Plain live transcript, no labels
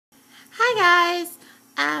Hi guys,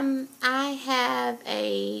 I have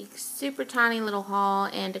a super tiny little haul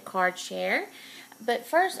and a card share. But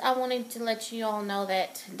first I wanted to let you all know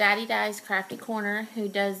that Didi's Crafty Corner, who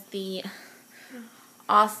does the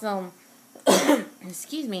awesome,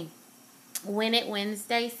 excuse me, Win It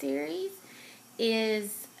Wednesday series,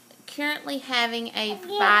 is currently having a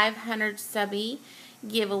 500 subby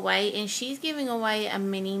giveaway, and she's giving away a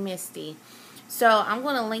mini Misty. So I'm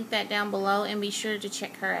going to link that down below, and be sure to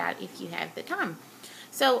check her out if you have the time.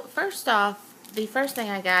 So first off, the first thing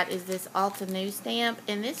I got is this Alta New stamp,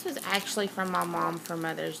 and this was actually from my mom for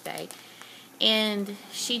Mother's Day. And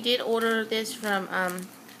she did order this from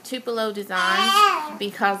Tupelo Designs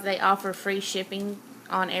because they offer free shipping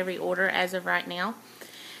on every order as of right now.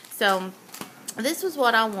 So this was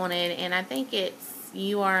what I wanted, and I think it's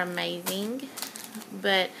You Are Amazing.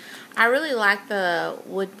 But I really like the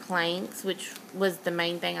wood planks, which was the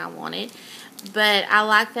main thing I wanted. But I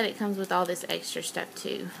like that it comes with all this extra stuff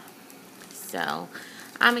too. So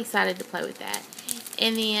I'm excited to play with that.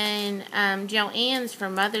 And then Joann's for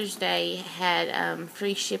Mother's Day had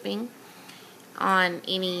free shipping on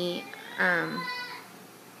any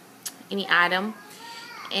item.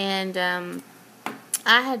 And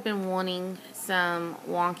I had been wanting some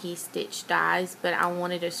wonky stitch dies, but I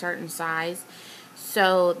wanted a certain size.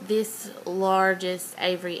 So this largest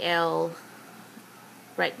Avery L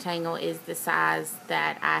rectangle is the size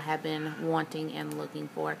that I have been wanting and looking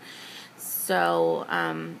for. So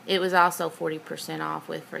it was also 40% off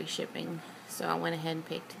with free shipping. So I went ahead and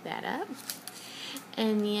picked that up.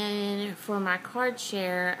 And then for my card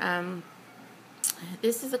share,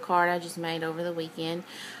 this is a card I just made over the weekend.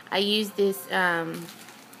 I used this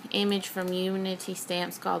image from Unity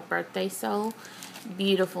Stamps called Birthday Soul.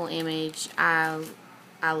 Beautiful image.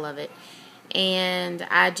 I love it. And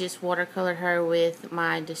I just watercolored her with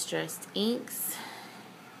my distressed inks.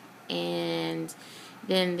 And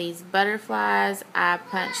then these butterflies I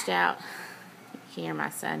punched out. You can hear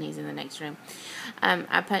my son, he's in the next room.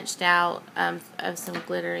 I punched out of some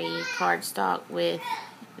glittery cardstock with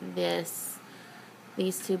these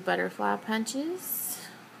two butterfly punches.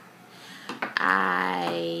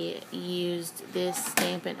 I used this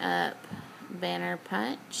Stampin' Up banner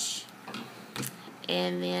punch,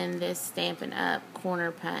 and then this Stampin' Up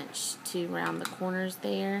corner punch to round the corners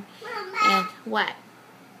there. Mama. And what?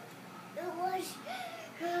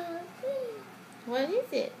 What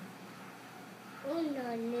is it?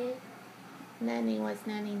 Nanny. Nanny, what's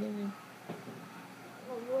Nanny doing?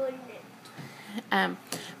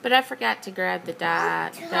 But I forgot to grab the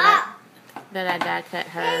die that I die cut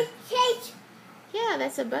her. Yeah,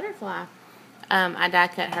 that's a butterfly. I die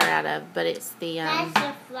cut her out of, but it's the That's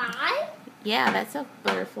a fly? yeah, that's a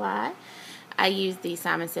butterfly. I used the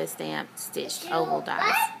Simon Says Stamp stitched oval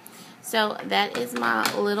dies. So that is my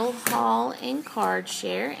little haul and card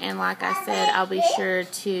share, and like I said, I'll be sure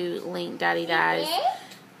to link Didi's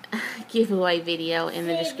giveaway video in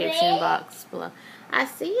the description box below. I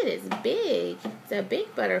see it. It's big. It's a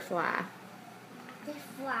big butterfly. The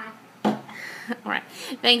fly. Alright.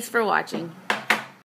 Thanks for watching.